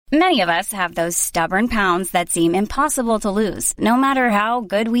Many of us have those stubborn pounds that seem impossible to lose, no matter how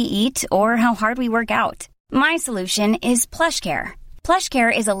good we eat or how hard we work out. My solution is PlushCare.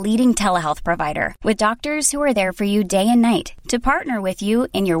 PlushCare is a leading telehealth provider with doctors who are there for you day and night to partner with you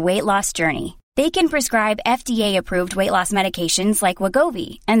in your weight loss journey. They can prescribe FDA-approved weight loss medications like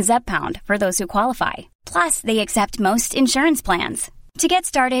Wegovy and Zepbound for those who qualify. Plus, they accept most insurance plans. To get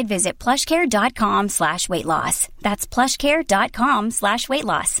started, visit plushcare.com/weightloss. That's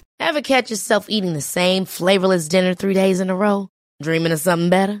plushcare.com/weightloss. Ever catch yourself eating the same flavorless dinner 3 days in a row? Dreaming of something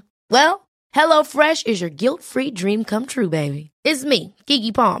better? Well, HelloFresh is your guilt-free dream come true, baby. It's me,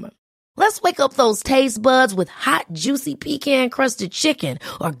 Keke Palmer. Let's wake up those taste buds with hot, juicy pecan-crusted chicken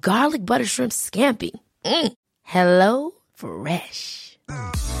or garlic butter shrimp scampi. Hello Fresh.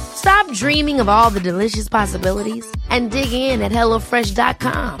 Stop dreaming of all the delicious possibilities and dig in at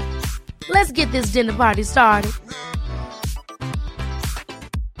HelloFresh.com. Let's get this dinner party started.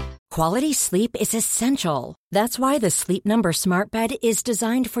 Quality sleep is essential. That's why the Sleep Number Smart Bed is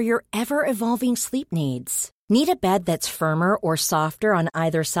designed for your ever-evolving sleep needs. Need a bed that's firmer or softer on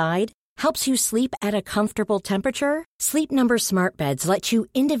either side? Helps you sleep at a comfortable temperature? Sleep Number Smart Beds let you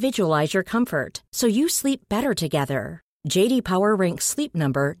individualize your comfort, so you sleep better together. J.D. Power ranks Sleep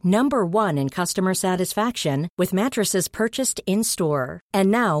Number number 1 in customer satisfaction with mattresses purchased in-store. And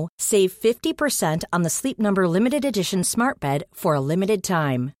now, save 50% on the Sleep Number Limited Edition Smart Bed for a limited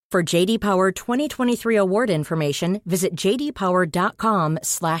time. For J.D. Power 2023 award information, visit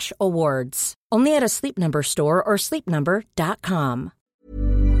jdpower.com/awards. Only at a Sleep Number store or sleepnumber.com.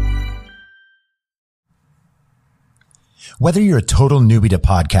 Whether you're a total newbie to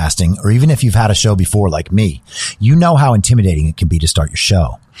podcasting or even if you've had a show before like me, you know how intimidating it can be to start your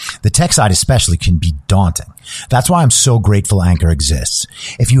show. The tech side especially can be daunting. That's why I'm so grateful Anchor exists.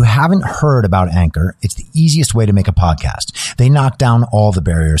 If you haven't heard about Anchor, it's the easiest way to make a podcast. They knock down all the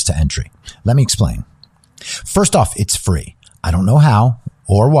barriers to entry. Let me explain. First off, it's free. I don't know how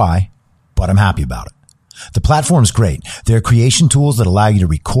or why, but I'm happy about it. The platform's great. There are creation tools that allow you to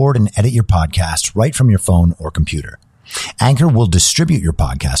record and edit your podcast right from your phone or computer. Anchor will distribute your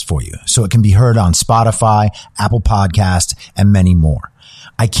podcast for you so it can be heard on Spotify, Apple Podcasts, and many more.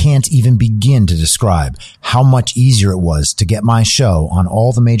 I can't even begin to describe how much easier it was to get my show on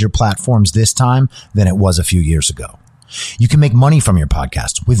all the major platforms this time than it was a few years ago. You can make money from your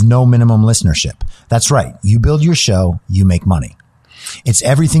podcast with no minimum listenership. That's right. You build your show, you make money. It's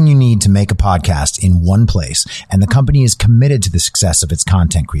everything you need to make a podcast in one place, and the company is committed to the success of its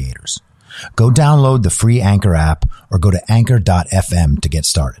content creators. Go download the free Anchor app or go to anchor.fm to get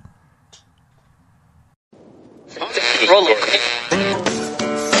started.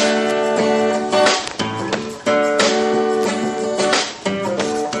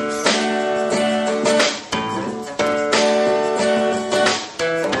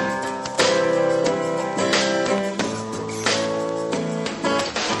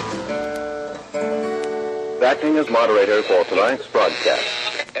 Acting as moderator for tonight's broadcast.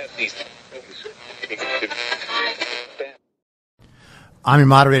 I'm your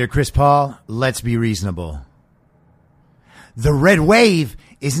moderator, Chris Paul. Let's be reasonable. The red wave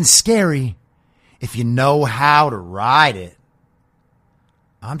isn't scary if you know how to ride it.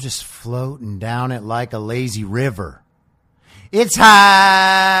 I'm just floating down it like a lazy river. It's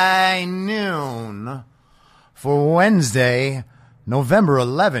high noon for Wednesday, November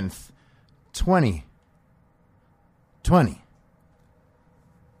 11th, 2020.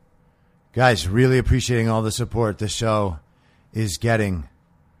 Guys, really appreciating all the support this show is getting.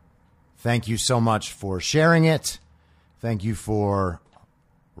 Thank you so much for sharing it. Thank you for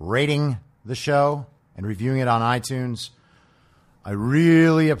rating the show and reviewing it on iTunes. I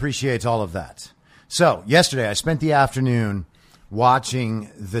really appreciate all of that. So yesterday I spent the afternoon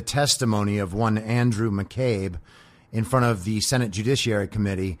watching the testimony of one Andrew McCabe in front of the Senate Judiciary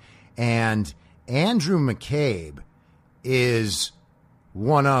Committee. And Andrew McCabe is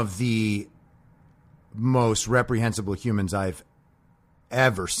one of the most reprehensible humans I've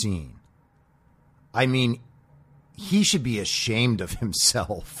ever seen. I mean, he should be ashamed of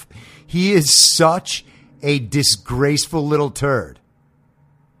himself. He is such a disgraceful little turd.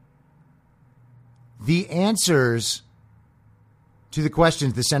 The answers to the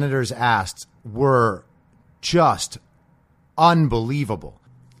questions the senators asked were just unbelievable.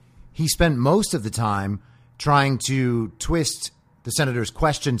 He spent most of the time trying to twist the senator's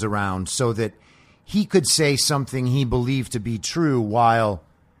questions around so that he could say something he believed to be true while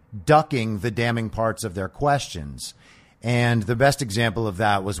ducking the damning parts of their questions. And the best example of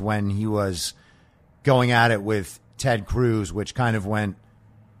that was when he was going at it with Ted Cruz, which kind of went,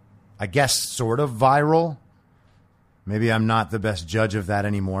 I guess, sort of viral. Maybe I'm not the best judge of that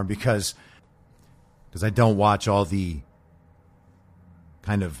anymore because I don't watch all the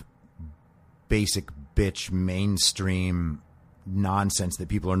kind of basic bitch mainstream nonsense that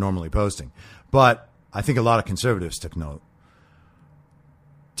people are normally posting. But I think a lot of conservatives took note.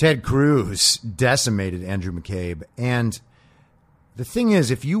 Ted Cruz decimated Andrew McCabe. And the thing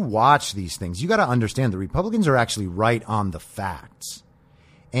is, if you watch these things, you got to understand the Republicans are actually right on the facts.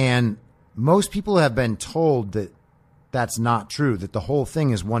 And most people have been told that that's not true, that the whole thing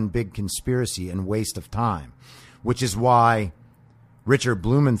is one big conspiracy and waste of time, which is why Richard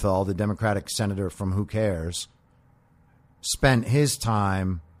Blumenthal, the Democratic senator from Who Cares, spent his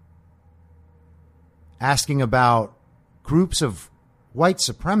time asking about groups of white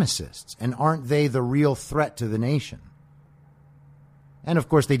supremacists and aren't they the real threat to the nation? And of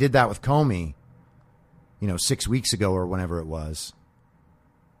course, they did that with Comey, 6 weeks ago or whenever it was.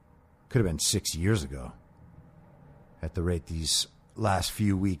 Could have been 6 years ago at the rate these last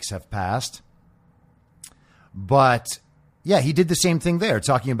few weeks have passed. But yeah, he did the same thing there,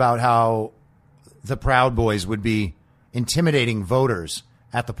 talking about how the Proud Boys would be intimidating voters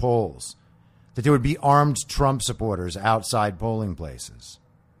at the polls, that there would be armed Trump supporters outside polling places.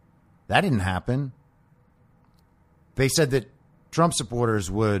 That didn't happen. They said that Trump supporters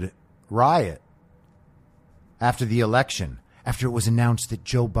would riot after the election, after it was announced that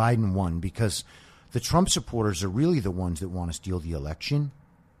Joe Biden won, because the Trump supporters are really the ones that want to steal the election.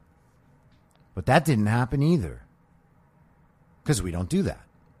 But that didn't happen either, because we don't do that.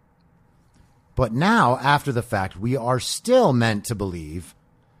 But now, after the fact, we are still meant to believe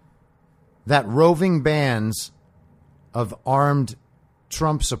that roving bands of armed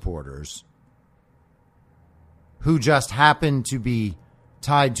Trump supporters who just happen to be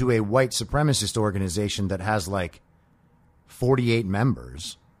tied to a white supremacist organization that has like 48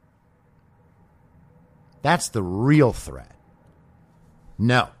 members, that's the real threat.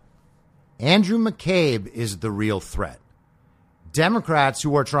 No. Andrew McCabe is the real threat. Democrats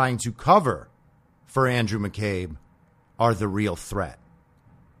who are trying to cover for Andrew McCabe are the real threat.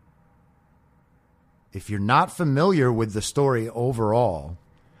 If you're not familiar with the story overall,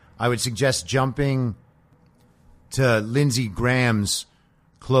 I would suggest jumping to Lindsey Graham's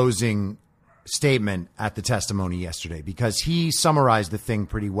closing statement at the testimony yesterday, because he summarized the thing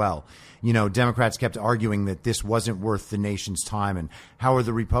pretty well. Democrats kept arguing that this wasn't worth the nation's time, and how are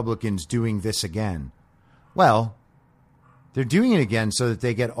the Republicans doing this again? Well, they're doing it again so that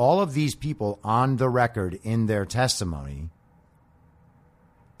they get all of these people on the record in their testimony,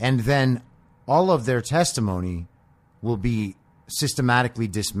 and then all of their testimony will be systematically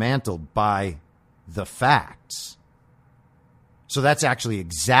dismantled by the facts. So that's actually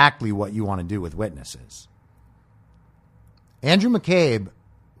exactly what you want to do with witnesses. Andrew McCabe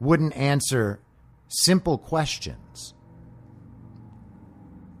wouldn't answer simple questions.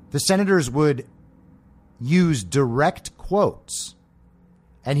 The senators would use direct quotes,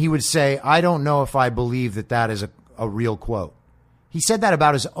 and he would say, I don't know if I believe that that is a real quote. He said that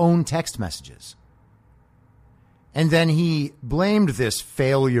about his own text messages. And then he blamed this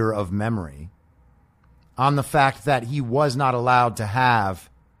failure of memory on the fact that he was not allowed to have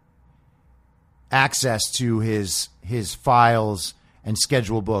access to his files and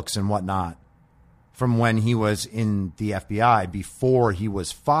schedule books and whatnot from when he was in the FBI before he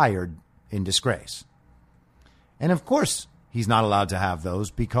was fired in disgrace. And of course, he's not allowed to have those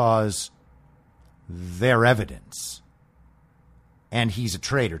because they're evidence. And he's a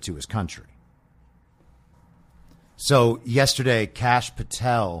traitor to his country. So yesterday, Kash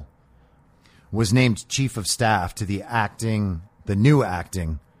Patel was named chief of staff to the new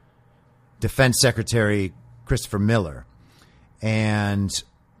acting Defense Secretary Christopher Miller. And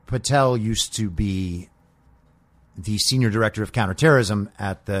Patel used to be the senior director of counterterrorism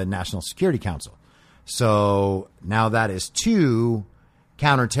at the National Security Council. So now that is two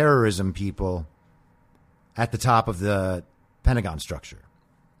counterterrorism people at the top of the Pentagon structure.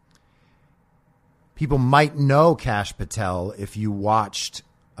 People might know Kash Patel if you watched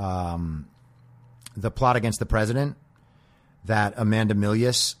The Plot Against the President, that Amanda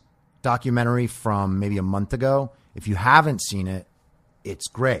Milius documentary from maybe a month ago. If you haven't seen it, it's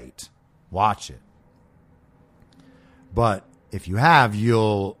great. Watch it. But if you have,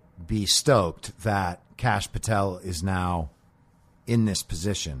 you'll be stoked that Kash Patel is now in this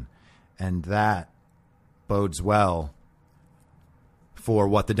position. And that bodes well for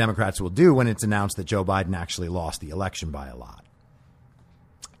what the Democrats will do when it's announced that Joe Biden actually lost the election by a lot.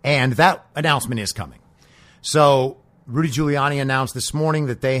 And that announcement is coming. So Rudy Giuliani announced this morning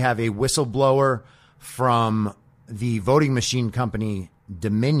that they have a whistleblower from the voting machine company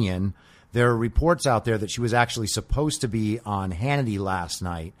Dominion There are reports out there that she was actually supposed to be on Hannity last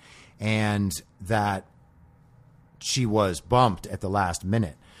night and that she was bumped at the last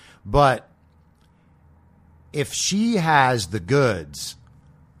minute. But if she has the goods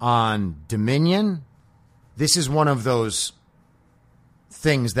on Dominion, this is one of those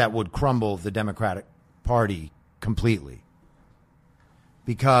things that would crumble the Democratic Party completely.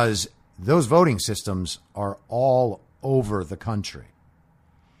 Because those voting systems are all over the country.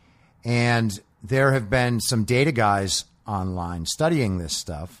 And there have been some data guys online studying this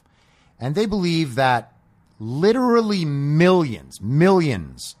stuff, and they believe that literally millions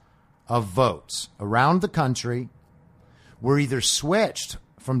of votes around the country were either switched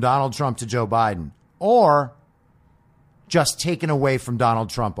from Donald Trump to Joe Biden or just taken away from Donald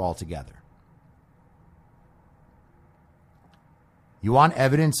Trump altogether. You want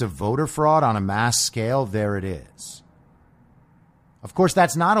evidence of voter fraud on a mass scale? There it is. Of course,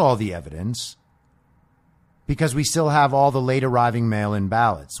 that's not all the evidence, because we still have all the late arriving mail-in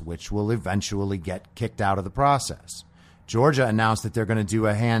ballots, which will eventually get kicked out of the process. Georgia announced that they're going to do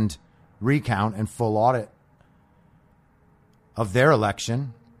a hand recount and full audit of their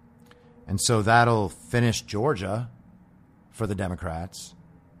election. And so that'll finish Georgia for the Democrats.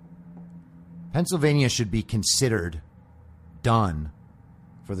 Pennsylvania should be considered done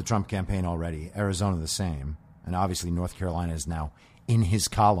for the Trump campaign already. Arizona the same. And obviously North Carolina is now in his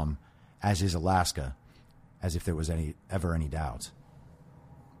column, as is Alaska, as if there was ever any doubt.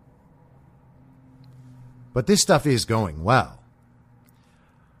 But this stuff is going well.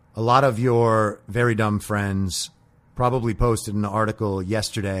 A lot of your very dumb friends probably posted an article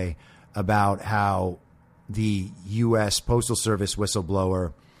yesterday about how the U.S. Postal Service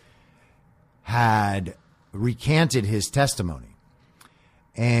whistleblower had recanted his testimony.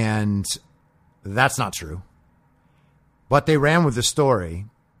 And that's not true. But they ran with the story,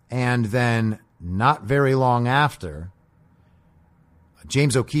 and then not very long after,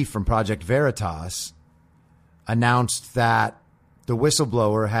 James O'Keefe from Project Veritas announced that the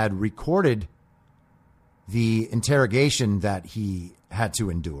whistleblower had recorded the interrogation that he had to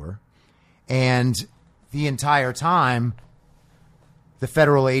endure, and the entire time, the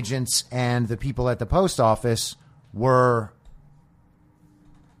federal agents and the people at the post office were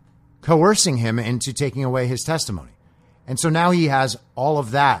coercing him into taking away his testimony. And so now he has all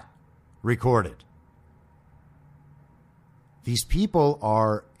of that recorded. These people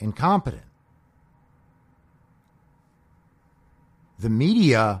are incompetent. The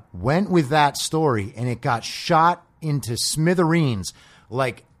media went with that story and it got shot into smithereens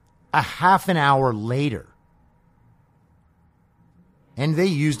like a half an hour later. And they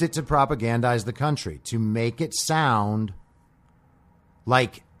used it to propagandize the country, to make it sound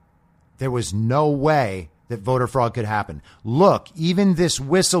like there was no way that voter fraud could happen. Look, even this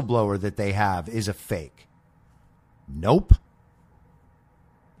whistleblower that they have is a fake. Nope.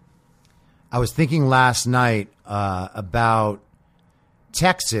 I was thinking last night about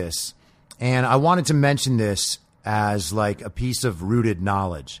Texas, and I wanted to mention this as like a piece of rooted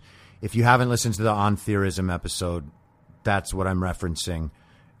knowledge. If you haven't listened to the On Theorism episode, that's what I'm referencing.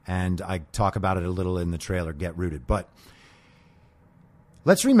 And I talk about it a little in the trailer, Get Rooted. But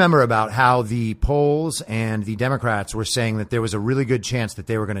let's remember about how the polls and the Democrats were saying that there was a really good chance that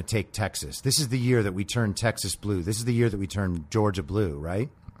they were going to take Texas. This is the year that we turned Texas blue. This is the year that we turned Georgia blue, right?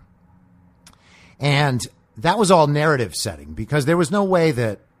 And that was all narrative setting because there was no way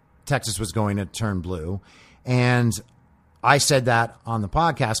that Texas was going to turn blue. And I said that on the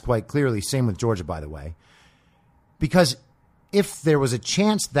podcast quite clearly. Same with Georgia, by the way. Because if there was a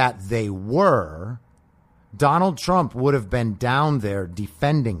chance that they were, Donald Trump would have been down there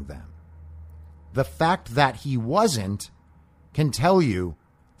defending them. The fact that he wasn't can tell you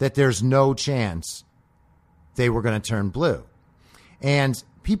that there's no chance they were going to turn blue. And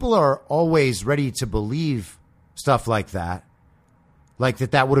people are always ready to believe stuff like that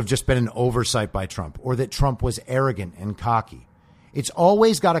would have just been an oversight by Trump, or that Trump was arrogant and cocky. It's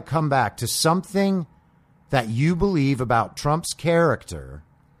always got to come back to something that you believe about Trump's character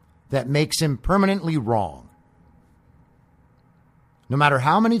that makes him permanently wrong. No matter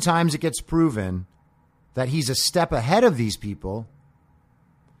how many times it gets proven that he's a step ahead of these people,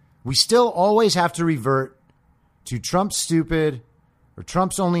 we still always have to revert to Trump's stupid, or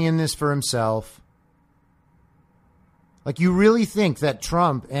Trump's only in this for himself. Like, you really think that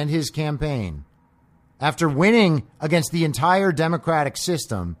Trump and his campaign, after winning against the entire Democratic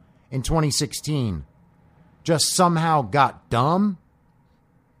system in 2016, just somehow got dumb?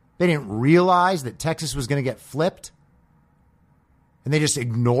 They didn't realize that Texas was going to get flipped? And they just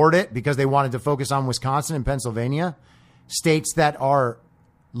ignored it because they wanted to focus on Wisconsin and Pennsylvania, states that are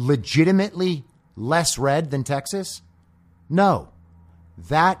legitimately less red than Texas? No,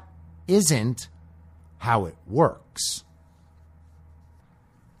 that isn't how it works.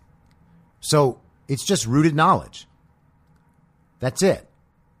 So it's just rooted knowledge. That's it.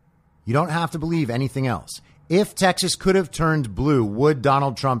 You don't have to believe anything else. If Texas could have turned blue, would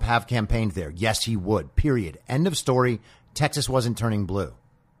Donald Trump have campaigned there? Yes, he would. Period. End of story. Texas wasn't turning blue.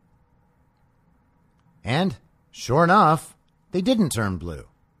 And sure enough, they didn't turn blue.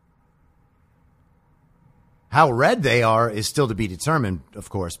 How red they are is still to be determined, of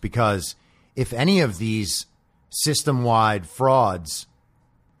course, because if any of these system-wide frauds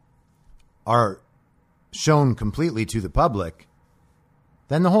are shown completely to the public,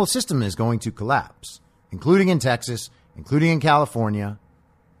 then the whole system is going to collapse, including in Texas, including in California.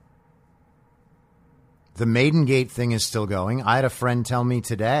 The Maiden Gate thing is still going. I had a friend tell me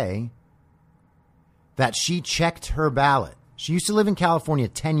today that she checked her ballot. She used to live in California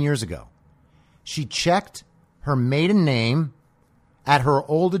 10 years ago. She checked her maiden name at her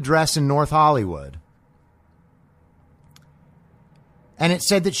old address in North Hollywood. And it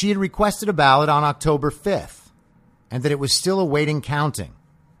said that she had requested a ballot on October 5th and that it was still awaiting counting.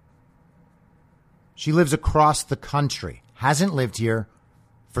 She lives across the country, hasn't lived here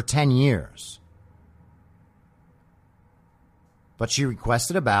for 10 years. But she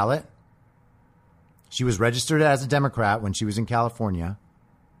requested a ballot. She was registered as a Democrat when she was in California.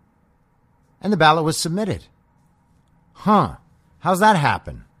 And the ballot was submitted. How's that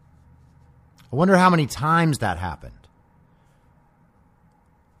happen? I wonder how many times that happened.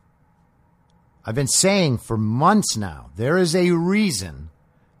 I've been saying for months now, there is a reason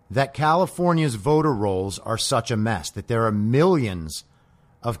that California's voter rolls are such a mess, that there are millions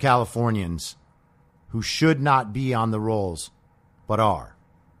of Californians who should not be on the rolls, but are.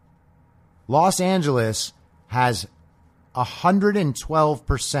 Los Angeles has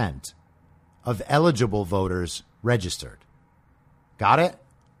 112% of eligible voters registered. Got it?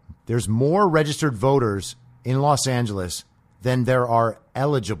 There's more registered voters in Los Angeles than there are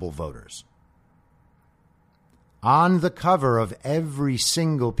eligible voters. On the cover of every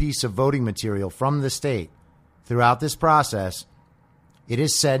single piece of voting material from the state throughout this process, it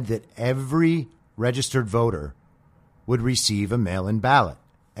is said that every registered voter would receive a mail-in ballot.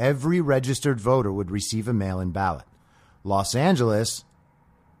 Every registered voter would receive a mail-in ballot. Los Angeles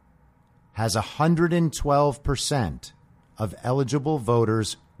has 112% of eligible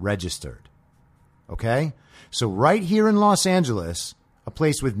voters registered. Okay? So right here in Los Angeles, a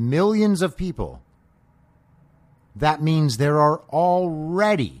place with millions of people, that means there are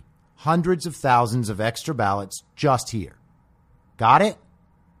already hundreds of thousands of extra ballots just here. Got it?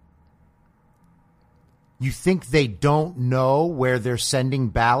 You think they don't know where they're sending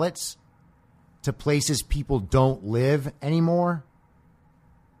ballots to places people don't live anymore?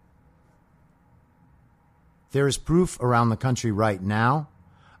 There is proof around the country right now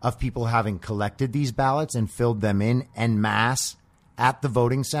of people having collected these ballots and filled them in en masse at the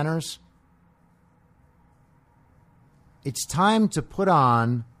voting centers. It's time to put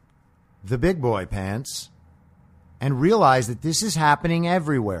on the big boy pants and realize that this is happening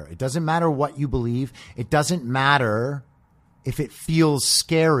everywhere. It doesn't matter what you believe. It doesn't matter if it feels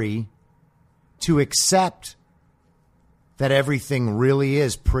scary to accept that everything really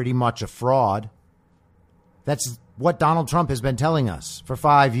is pretty much a fraud. That's what Donald Trump has been telling us for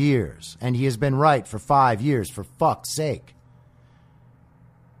 5 years, and he has been right for 5 years, for fuck's sake.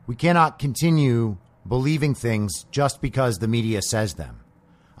 We cannot continue believing things just because the media says them.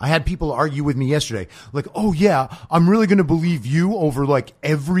 I had people argue with me yesterday, like, oh yeah, I'm really going to believe you over like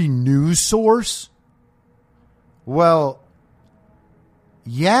every news source? Well,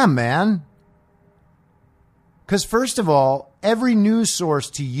 yeah, man. Because first of all, every news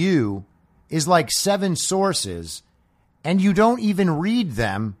source to you is like 7 sources, and you don't even read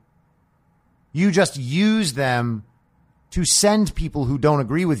them. You just use them to send people who don't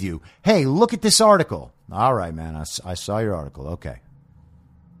agree with you. Hey, look at this article. All right, man, I saw your article. Okay.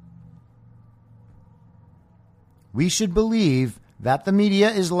 We should believe that the media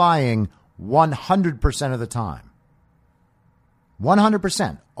is lying 100% of the time.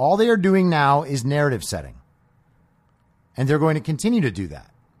 100%. All they are doing now is narrative setting. And they're going to continue to do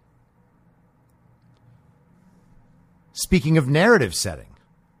that. Speaking of narrative setting,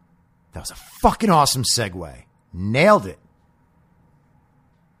 that was a fucking awesome segue. Nailed it.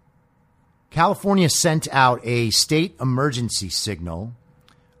 California sent out a state emergency signal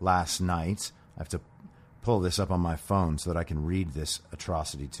last night. I have to pull this up on my phone so that I can read this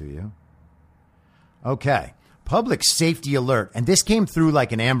atrocity to you. Okay. Public safety alert. And this came through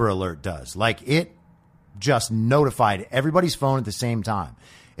like an Amber Alert does. Like it just notified everybody's phone at the same time.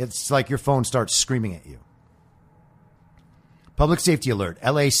 It's like your phone starts screaming at you. Public safety alert,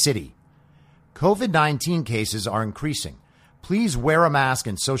 LA City. COVID-19 cases are increasing. Please wear a mask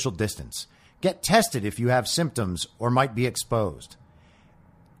and social distance. Get tested if you have symptoms or might be exposed.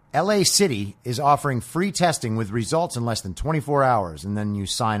 LA City is offering free testing with results in less than 24 hours, and then you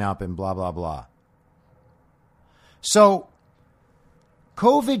sign up and blah, blah, blah. So,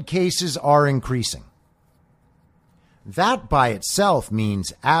 COVID cases are increasing. That by itself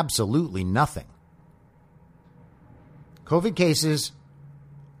means absolutely nothing. COVID cases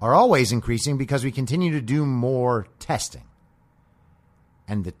are always increasing because we continue to do more testing.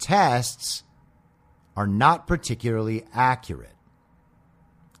 And the tests are not particularly accurate.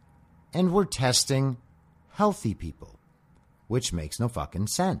 And we're testing healthy people, which makes no fucking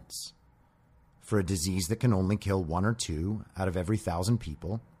sense. For a disease that can only kill 1 or 2 out of every 1,000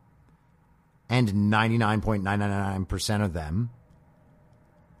 people, and 99.999% of them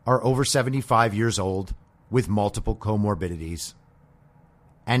are over 75 years old with multiple comorbidities,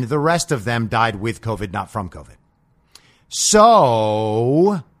 and the rest of them died with COVID, not from COVID.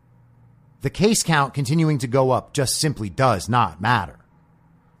 So the case count continuing to go up just simply does not matter.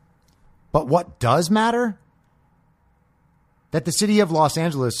 But what does matter? That the city of Los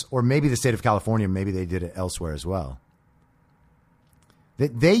Angeles, or maybe the state of California, maybe they did it elsewhere as well,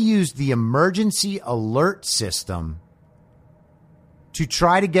 that they used the emergency alert system to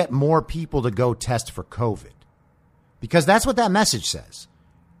try to get more people to go test for COVID. Because that's what that message says.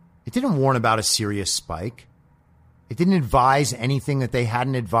 It didn't warn about a serious spike. It didn't advise anything that they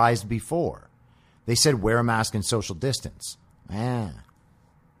hadn't advised before. They said wear a mask and social distance. It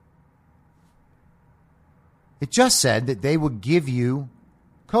just said that they would give you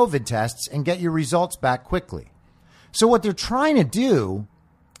COVID tests and get your results back quickly. So what they're trying to do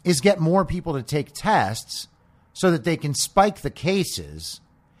is get more people to take tests so that they can spike the cases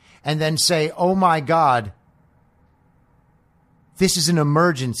and then say, oh my God, this is an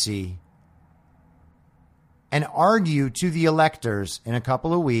emergency, and argue to the electors in a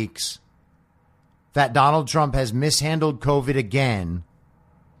couple of weeks that Donald Trump has mishandled COVID again.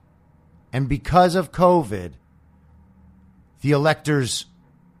 And because of COVID, the electors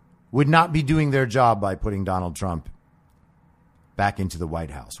would not be doing their job by putting Donald Trump back into the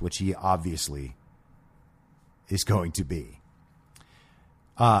White House, which he obviously is going to be.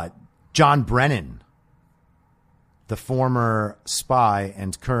 John Brennan, the former spy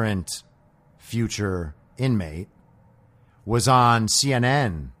and current future inmate, was on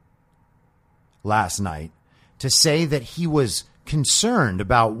CNN last night to say that he was concerned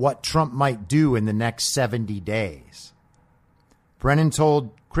about what Trump might do in the next 70 days. Brennan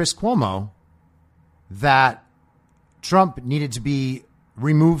told Chris Cuomo that Trump needed to be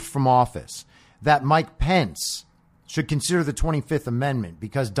removed from office, that Mike Pence should consider the 25th Amendment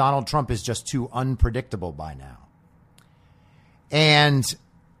because Donald Trump is just too unpredictable by now. And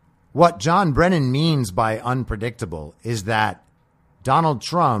what John Brennan means by unpredictable is that Donald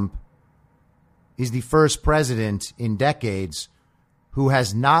Trump is the first president in decades who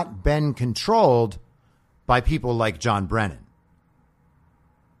has not been controlled by people like John Brennan.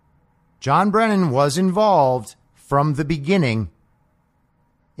 John Brennan was involved from the beginning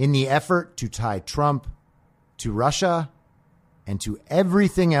in the effort to tie Trump to Russia and to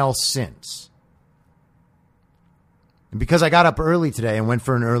everything else since. And because I got up early today and went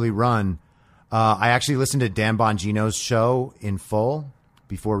for an early run, I actually listened to Dan Bongino's show in full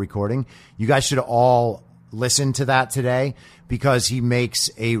before recording. You guys should all listen to that today because he makes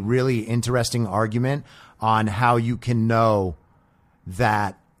a really interesting argument on how you can know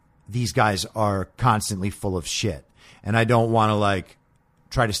that these guys are constantly full of shit. And I don't want to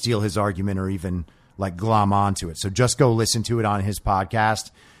try to steal his argument or even glom onto it. So just go listen to it on his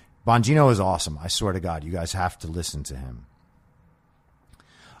podcast. Bongino is awesome. I swear to God, you guys have to listen to him.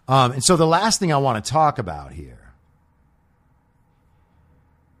 And so the last thing I want to talk about here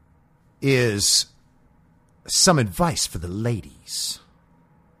is some advice for the ladies.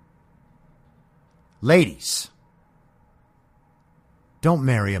 Ladies, don't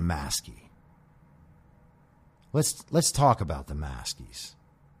marry a maskie. Let's talk about the maskies.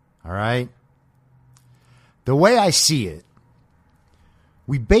 All right? The way I see it,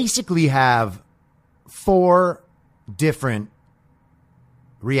 we basically have 4 different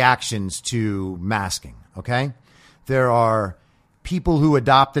reactions to masking, okay? There are people who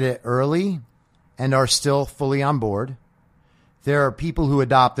adopted it early and are still fully on board. There are people who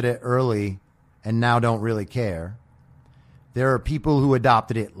adopted it early and now don't really care. There are people who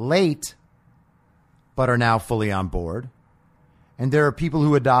adopted it late but are now fully on board. And there are people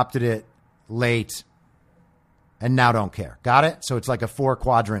who adopted it late and now don't care. Got it? So it's like a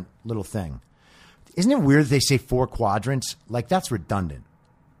 4-quadrant little thing. Isn't it weird they say 4 quadrants? Like, that's redundant.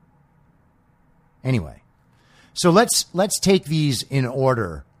 Anyway, so let's take these in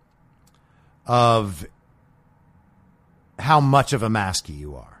order of how much of a masky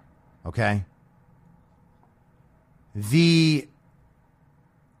you are, okay? The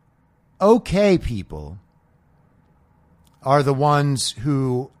okay people are the ones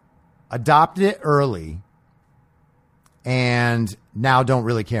who adopted it early and now don't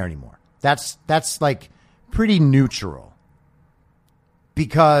really care anymore. That's like pretty neutral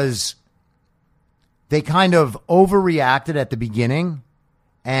because they kind of overreacted at the beginning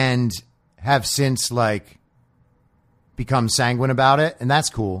and have since like become sanguine about it. And that's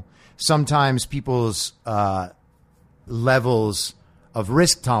cool. Sometimes people's levels of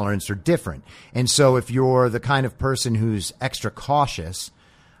risk tolerance are different. And so if you're the kind of person who's extra cautious,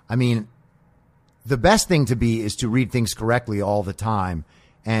 I mean, the best thing to be is to read things correctly all the time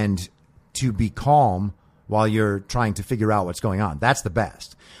and to be calm while you're trying to figure out what's going on. That's the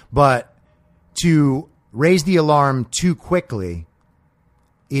best. But to raise the alarm too quickly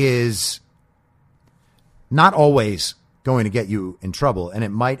is not always going to get you in trouble, and it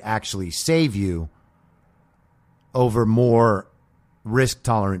might actually save you over more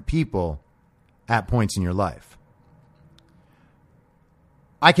risk-tolerant people at points in your life.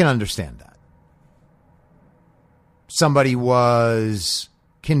 I can understand that. Somebody was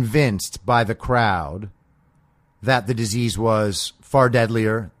convinced by the crowd that the disease was far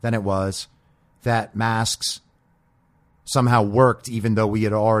deadlier than it was, that masks somehow worked even though we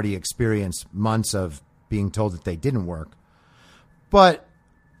had already experienced months of being told that they didn't work. But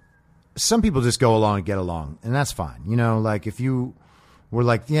some people just go along and get along, and that's fine. You know, like if you were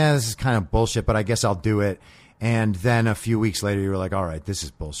like, yeah, this is kind of bullshit, but I guess I'll do it. And then a few weeks later, you were like, all right, this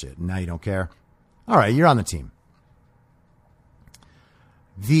is bullshit. And now you don't care. All right, you're on the team.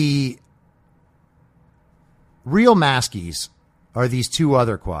 The real maskies are these 2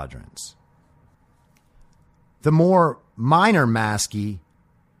 other quadrants. The more minor masky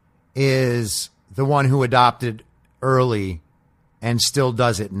is the one who adopted early and still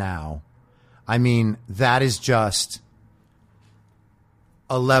does it now. I mean, that is just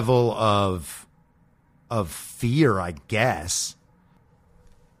a level of fear, I guess,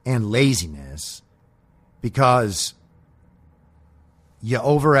 and laziness, because you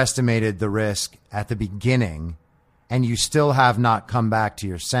overestimated the risk at the beginning and you still have not come back to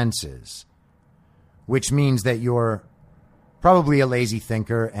your senses, which means that you're probably a lazy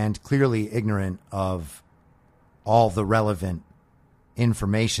thinker and clearly ignorant of all the relevant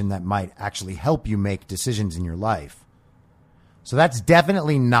information that might actually help you make decisions in your life. So that's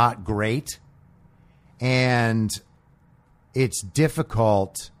definitely not great. And it's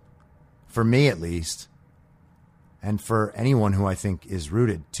difficult, for me at least, and for anyone who I think is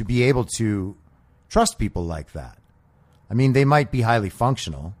rooted, to be able to trust people like that. I mean, they might be highly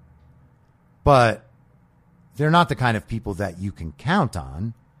functional, but they're not the kind of people that you can count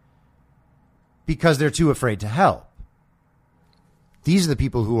on because they're too afraid to help. These are the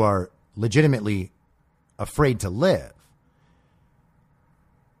people who are legitimately afraid to live.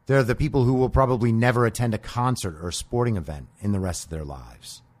 They're the people who will probably never attend a concert or a sporting event in the rest of their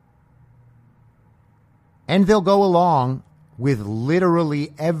lives. And they'll go along with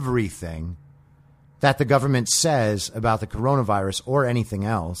literally everything that the government says about the coronavirus or anything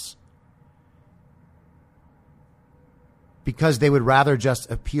else because they would rather just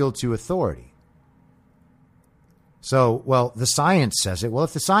appeal to authority. So, well, the science says it. Well,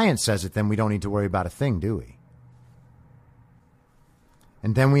 if the science says it, then we don't need to worry about a thing, do we?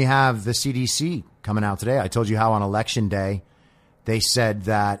 And then we have the CDC coming out today. I told you how on Election Day, they said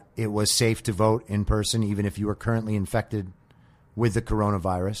that it was safe to vote in person, even if you were currently infected with the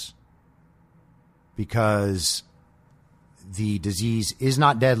coronavirus, because the disease is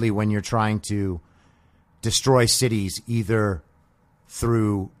not deadly when you're trying to destroy cities, either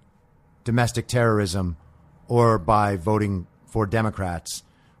through domestic terrorism or by voting for Democrats,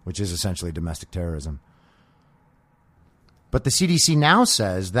 which is essentially domestic terrorism. But the CDC now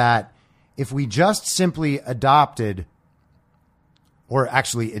says that if we just simply adopted, or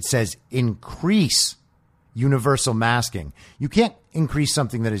actually it says increase universal masking. You can't increase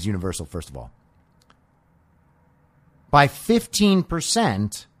something that is universal, first of all. By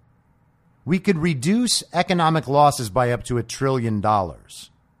 15%, we could reduce economic losses by up to $1 trillion.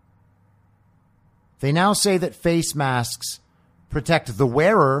 They now say that face masks protect the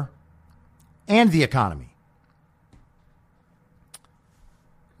wearer and the economy.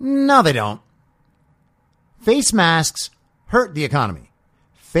 No, they don't. Face masks hurt the economy.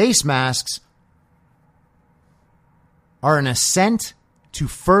 Face masks are an ascent to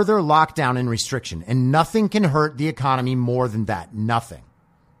further lockdown and restriction. And nothing can hurt the economy more than that. Nothing.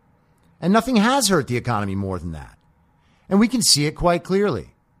 And nothing has hurt the economy more than that. And we can see it quite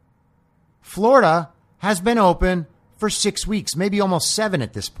clearly. Florida has been open for 6 weeks, maybe almost 7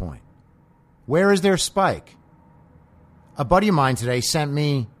 at this point. Where is their spike? A buddy of mine today sent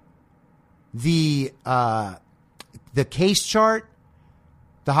me the case chart,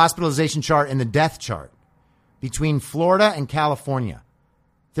 the hospitalization chart, and the death chart between Florida and California.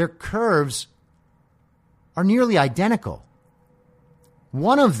 Their curves are nearly identical.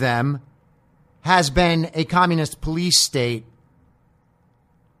 One of them has been a communist police state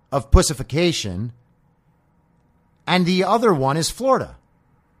of pussification, and the other one is Florida,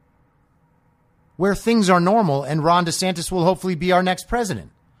 where things are normal and Ron DeSantis will hopefully be our next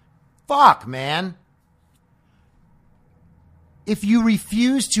president. Fuck, man. If you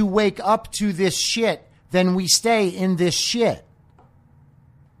refuse to wake up to this shit, then we stay in this shit.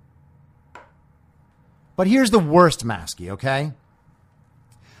 But here's the worst Maskey, okay?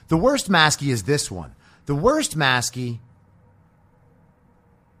 The worst Maskey is this one. The worst Maskey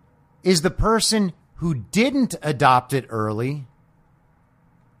is the person who didn't adopt it early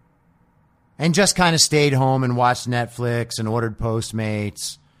and just kind of stayed home and watched Netflix and ordered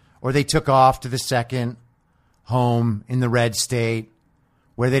Postmates, or they took off to the second home in the red state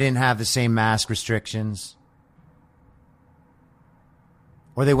where they didn't have the same mask restrictions,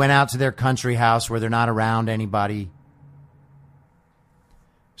 or they went out to their country house where they're not around anybody.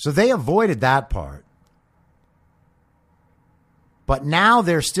 So they avoided that part. But now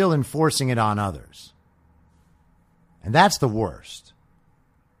they're still enforcing it on others. And that's the worst.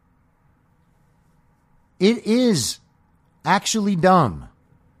 It is actually dumb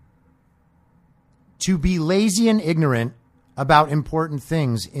to be lazy and ignorant about important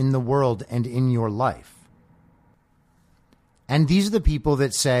things in the world and in your life. And these are the people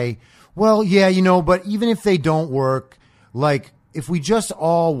that say, well, yeah, but even if they don't work, like if we just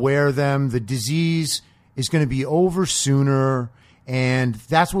all wear them, the disease is going to be over sooner. And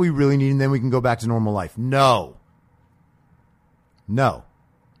that's what we really need. And then we can go back to normal life. No.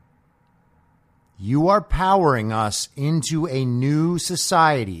 You are powering us into a new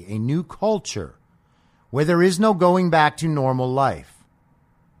society, a new culture where there is no going back to normal life.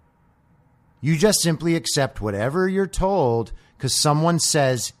 You just simply accept whatever you're told because someone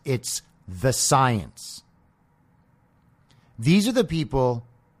says it's the science. These are the people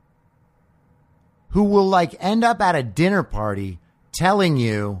who will end up at a dinner party telling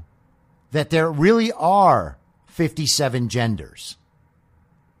you that there really are 57 genders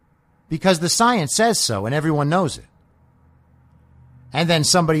because the science says so and everyone knows it. And then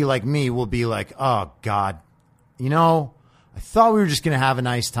somebody like me will be like, oh, God, I thought we were just going to have a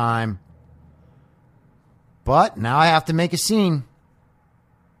nice time. But now I have to make a scene.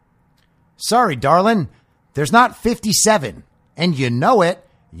 Sorry, darling, there's not 57. And you know it.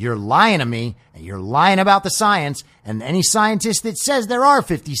 You're lying to me, and you're lying about the science, and any scientist that says there are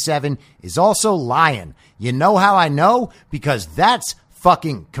 57 is also lying. You know how I know? Because that's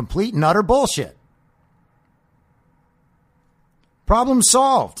fucking complete and utter bullshit. Problem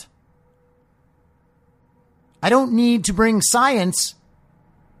solved. I don't need to bring science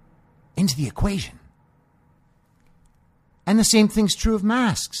into the equation. And the same thing's true of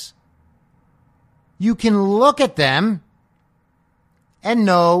masks. You can look at them and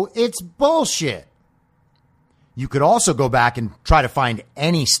know it's bullshit. You could also go back and try to find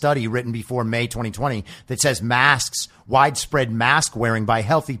any study written before May 2020 that says masks, widespread mask wearing by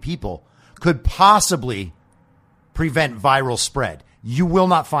healthy people, could possibly prevent viral spread. You will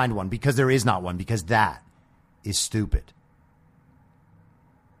not find one because there is not one, because that is stupid.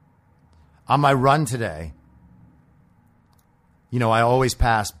 On my run today, I always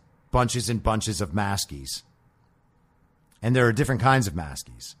pass bunches and bunches of maskies. And there are different kinds of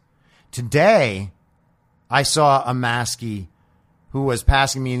maskies. Today, I saw a maskie who was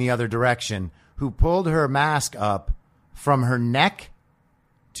passing me in the other direction, who pulled her mask up from her neck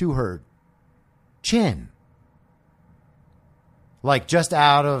to her chin. Like just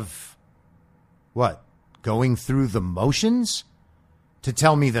out of, going through the motions to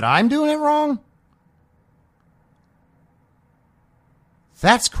tell me that I'm doing it wrong?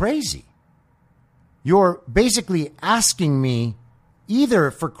 That's crazy. You're basically asking me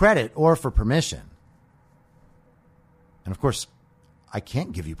either for credit or for permission. And of course, I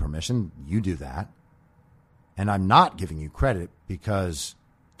can't give you permission. You do that. And I'm not giving you credit because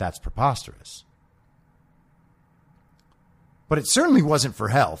that's preposterous. But it certainly wasn't for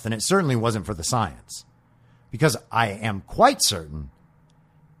health, and it certainly wasn't for the science. Because I am quite certain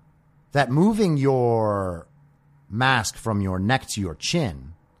that moving your mask from your neck to your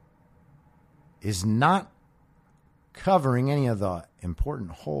chin is not covering any of the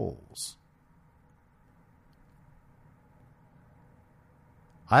important holes.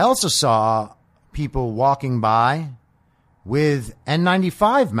 I also saw people walking by with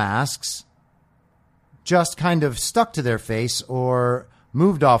N95 masks just kind of stuck to their face or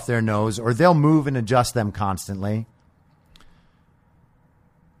moved off their nose, or they'll move and adjust them constantly.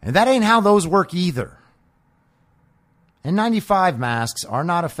 And that ain't how those work either. N95 masks are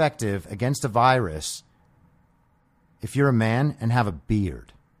not effective against a virus if you're a man and have a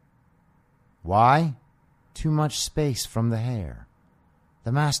beard. Why? Too much space from the hair.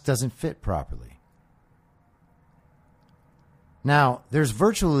 The mask doesn't fit properly. Now, there's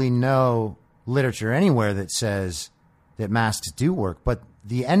virtually no literature anywhere that says that masks do work, but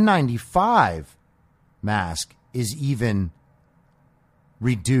the N95 mask is even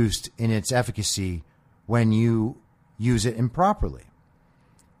reduced in its efficacy when you use it improperly.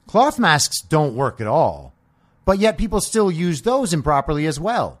 Cloth masks don't work at all, but yet people still use those improperly as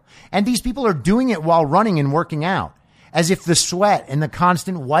well. And these people are doing it while running and working out, as if the sweat and the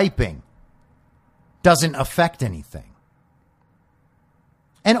constant wiping doesn't affect anything.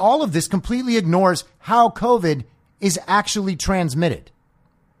 And all of this completely ignores how COVID is actually transmitted.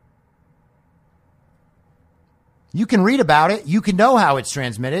 You can read about it, you can know how it's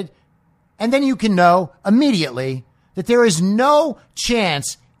transmitted, and then you can know immediately that there is no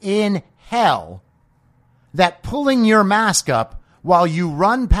chance in hell that pulling your mask up while you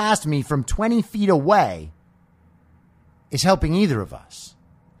run past me from 20 feet away is helping either of us.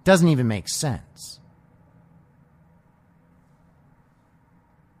 Doesn't even make sense.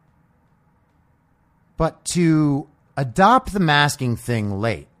 But to adopt the masking thing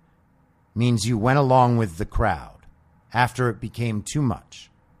late means you went along with the crowd after it became too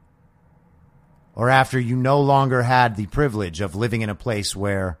much, or after you no longer had the privilege of living in a place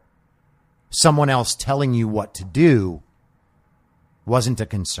where someone else telling you what to do wasn't a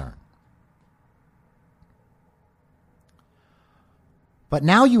concern. But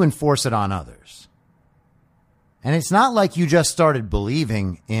now you enforce it on others. And it's not like you just started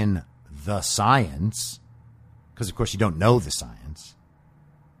believing in the science, because of course you don't know the science.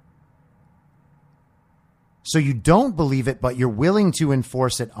 So you don't believe it, but you're willing to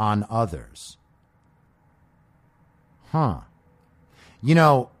enforce it on others. You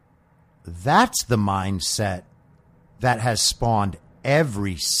know, that's the mindset that has spawned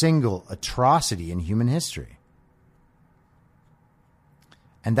every single atrocity in human history.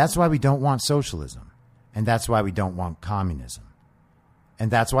 And that's why we don't want socialism. And that's why we don't want communism. And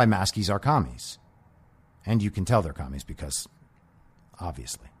that's why maskies are commies. And you can tell they're commies because,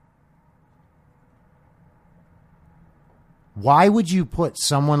 obviously. Why would you put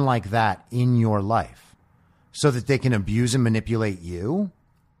someone like that in your life? So that they can abuse and manipulate you?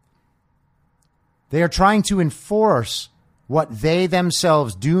 They are trying to enforce what they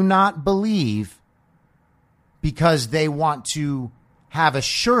themselves do not believe because they want to have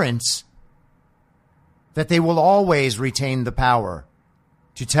assurance that they will always retain the power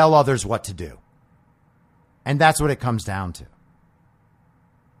to tell others what to do. And that's what it comes down to.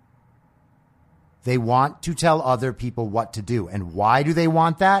 They want to tell other people what to do. And why do they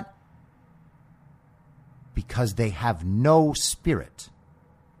want that? Because they have no spirit.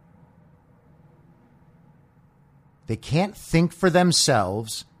 They can't think for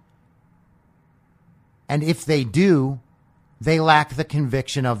themselves. And if they do, they lack the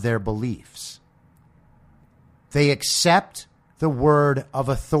conviction of their beliefs. They accept the word of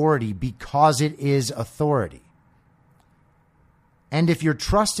authority because it is authority. And if you're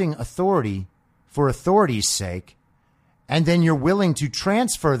trusting authority for authority's sake, and then you're willing to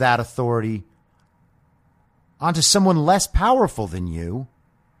transfer that authority onto someone less powerful than you,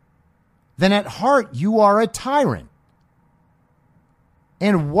 then at heart you are a tyrant.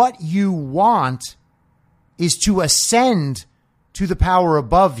 And what you want is to ascend to the power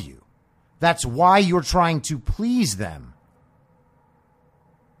above you. That's why you're trying to please them.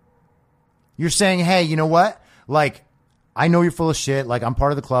 You're saying, hey, you know what? Like, I know you're full of shit. Like, I'm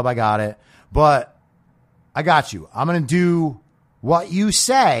part of the club. I got it. But I got you. I'm going to do what you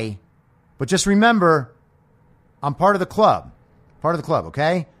say. But just remember, I'm part of the club. Part of the club,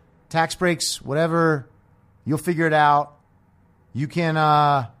 okay? Tax breaks, whatever. You'll figure it out. You can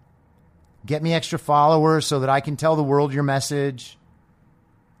get me extra followers so that I can tell the world your message.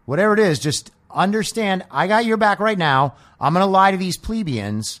 Whatever it is, just understand I got your back right now. I'm going to lie to these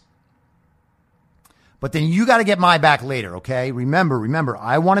plebeians. But then you got to get my back later, okay? Remember,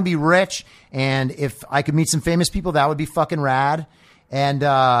 I want to be rich. And if I could meet some famous people, that would be fucking rad. And,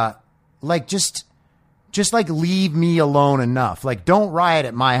 just Just like leave me alone enough. Like don't riot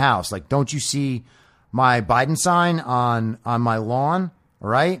at my house. Like don't you see my Biden sign on my lawn? All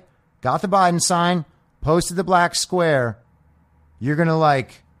right. Got the Biden sign, posted the black square. You're going to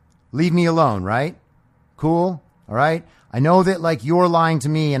like leave me alone, right? Cool. All right. I know that like you're lying to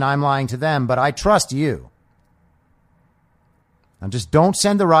me and I'm lying to them, but I trust you. Now just don't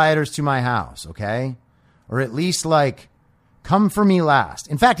send the rioters to my house, okay? Or at least like come for me last.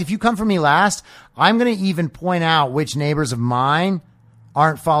 In fact, if you come for me last, I'm going to even point out which neighbors of mine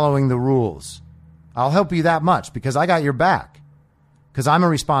aren't following the rules. I'll help you that much because I got your back because I'm a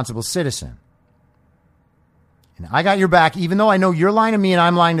responsible citizen. And I got your back, even though I know you're lying to me and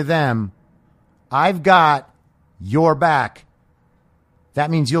I'm lying to them. I've got your back.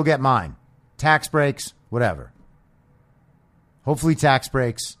 That means you'll get mine. Tax breaks, whatever. Hopefully tax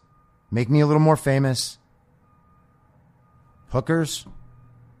breaks. Make me a little more famous. Hookers.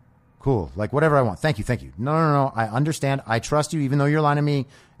 Cool. Like whatever I want. Thank you. Thank you. No. I understand. I trust you, even though you're lying to me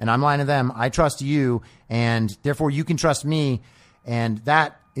and I'm lying to them. I trust you and therefore you can trust me. And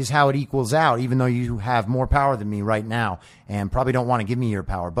that is how it equals out, even though you have more power than me right now and probably don't want to give me your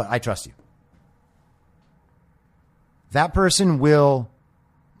power, but I trust you. That person will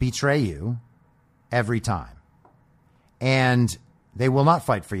betray you every time. And they will not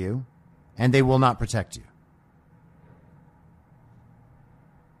fight for you, and they will not protect you.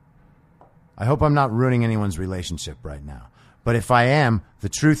 I hope I'm not ruining anyone's relationship right now. But if I am, the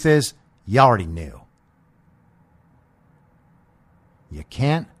truth is, you already knew. You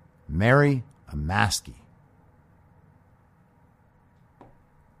can't marry a maskie.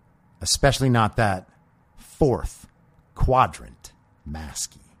 Especially not that fourth quadrant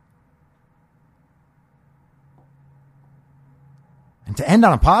maskie. And to end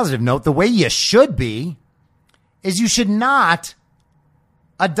on a positive note, the way you should be is you should not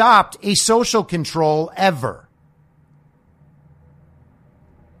adopt a social control ever.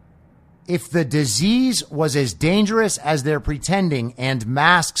 If the disease was as dangerous as they're pretending and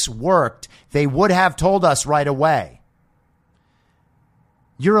masks worked, they would have told us right away.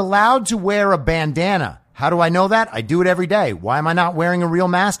 You're allowed to wear a bandana. How do I know that? I do it every day. Why am I not wearing a real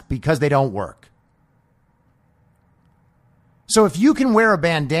mask? Because they don't work. So if you can wear a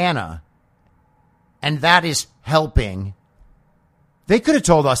bandana and that is helping, they could have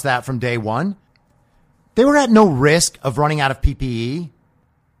told us that from day one. They were at no risk of running out of PPE.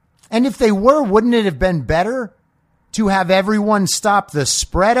 And if they were, wouldn't it have been better to have everyone stop the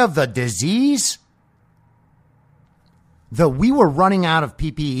spread of the disease? The we were running out of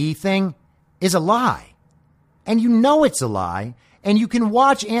PPE thing is a lie. And you know it's a lie. And you can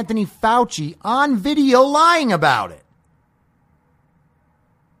watch Anthony Fauci on video lying about it.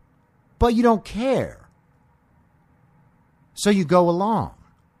 But you don't care. So you go along.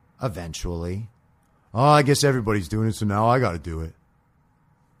 Eventually. Oh, I guess everybody's doing it, so now I got to do it.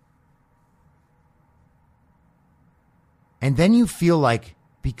 And then you feel like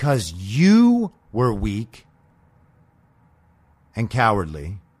because you were weak and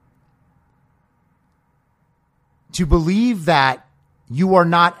cowardly, to believe that you are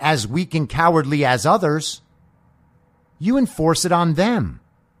not as weak and cowardly as others, you enforce it on them.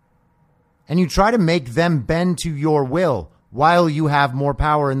 And you try to make them bend to your will while you have more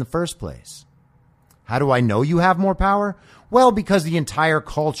power in the first place. How do I know you have more power? Well, because the entire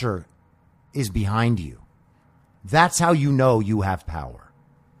culture is behind you. That's how you know you have power.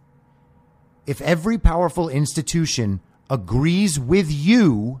 If every powerful institution agrees with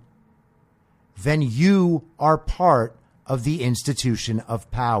you, then you are part of the institution of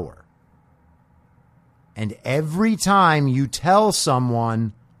power. And every time you tell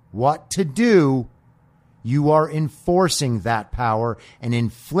someone what to do, you are enforcing that power and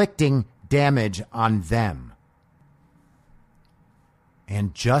inflicting damage on them.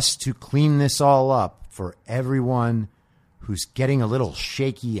 And just to clean this all up for everyone who's getting a little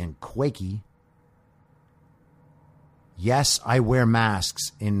shaky and quaky, yes, I wear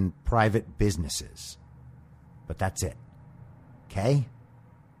masks in private businesses, but that's it. Okay?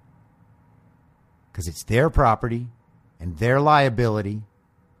 Because it's their property and their liability,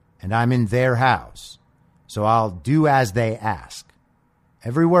 and I'm in their house. So I'll do as they ask.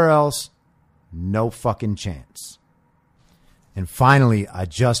 Everywhere else, no fucking chance. And finally, I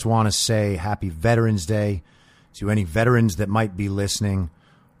just want to say happy Veterans Day to any veterans that might be listening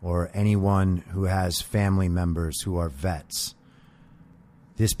or anyone who has family members who are vets.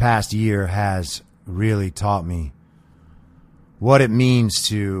 This past year has really taught me what it means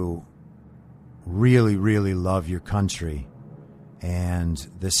to really, really love your country. And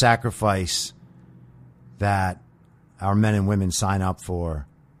the sacrifice that our men and women sign up for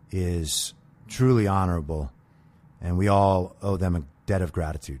is truly honorable, and we all owe them a debt of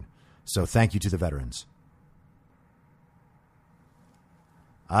gratitude. So thank you to the veterans.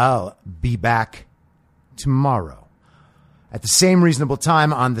 I'll be back tomorrow at the same reasonable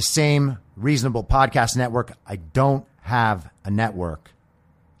time on the same reasonable podcast network. I don't have a network.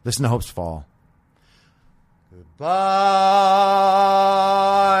 Listen to Hopes Fall. Goodbye.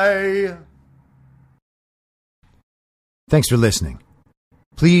 Thanks for listening.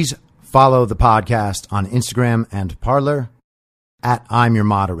 Please follow the podcast on Instagram and Parler at I'm Your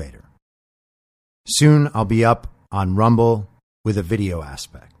Moderator. Soon I'll be up on Rumble with a video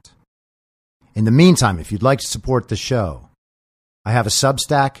aspect. In the meantime, if you'd like to support the show, I have a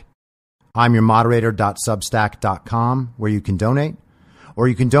Substack, imyourmoderator.substack.com, where you can donate, or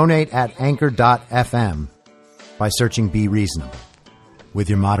you can donate at anchor.fm by searching Be Reasonable with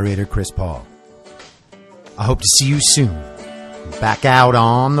your moderator, Chris Paul. I hope to see you soon, back out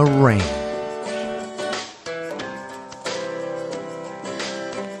on the range.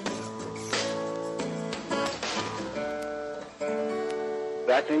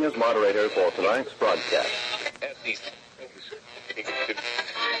 Acting as moderator for tonight's broadcast.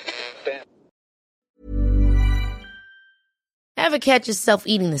 Ever catch yourself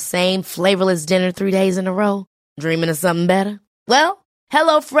eating the same flavorless dinner 3 days in a row? Dreaming of something better? Well,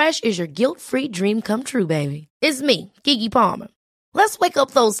 HelloFresh is your guilt-free dream come true, baby. It's me, Keke Palmer. Let's wake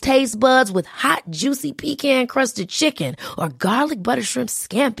up those taste buds with hot, juicy pecan-crusted chicken or garlic butter shrimp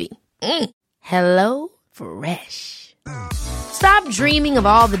scampi. Hello Fresh. Stop dreaming of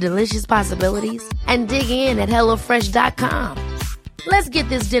all the delicious possibilities and dig in at HelloFresh.com. Let's get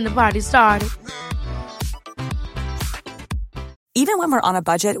this dinner party started. Even when we're on a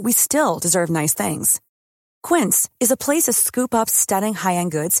budget, we still deserve nice things. Quince is a place to scoop up stunning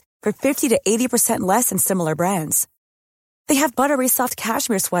high-end goods for 50 to 80% less than similar brands. They have buttery soft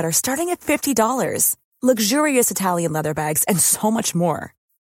cashmere sweaters starting at $50, luxurious Italian leather bags, and so much more.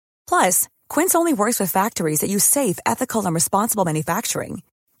 Plus, Quince only works with factories that use safe, ethical, and responsible manufacturing.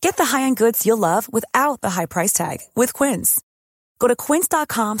 Get the high-end goods you'll love without the high price tag with Quince. Go to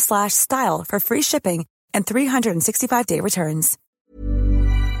quince.com/style for free shipping and 365-day returns.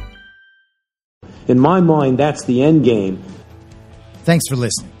 In my mind, that's the end game. Thanks for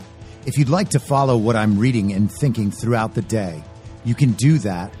listening. If you'd like to follow what I'm reading and thinking throughout the day, you can do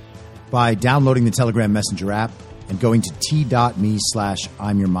that by downloading the Telegram Messenger app and going to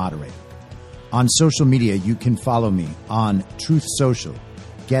t.me/I'm your moderator. On social media, you can follow me on Truth Social,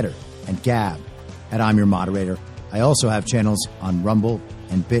 Getter, and Gab at I'm Your Moderator. I also have channels on Rumble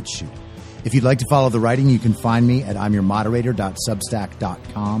and BitChute. If you'd like to follow the writing, you can find me at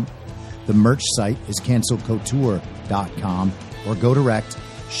imyourmoderator.substack.com. The merch site is cancelcouture.com, or go direct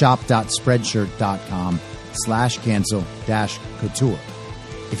shop.spreadshirt.com/cancel-couture.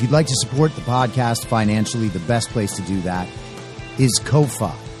 If you'd like to support the podcast financially, the best place to do that is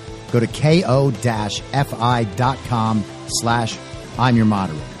Ko-Fi. Go to ko-fi.com/I'm Your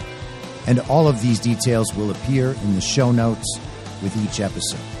Moderator. And all of these details will appear in the show notes with each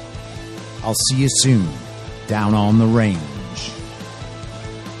episode. I'll see you soon down on the range.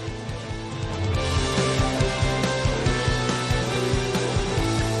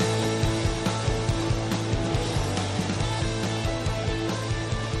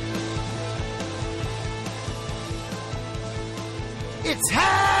 It's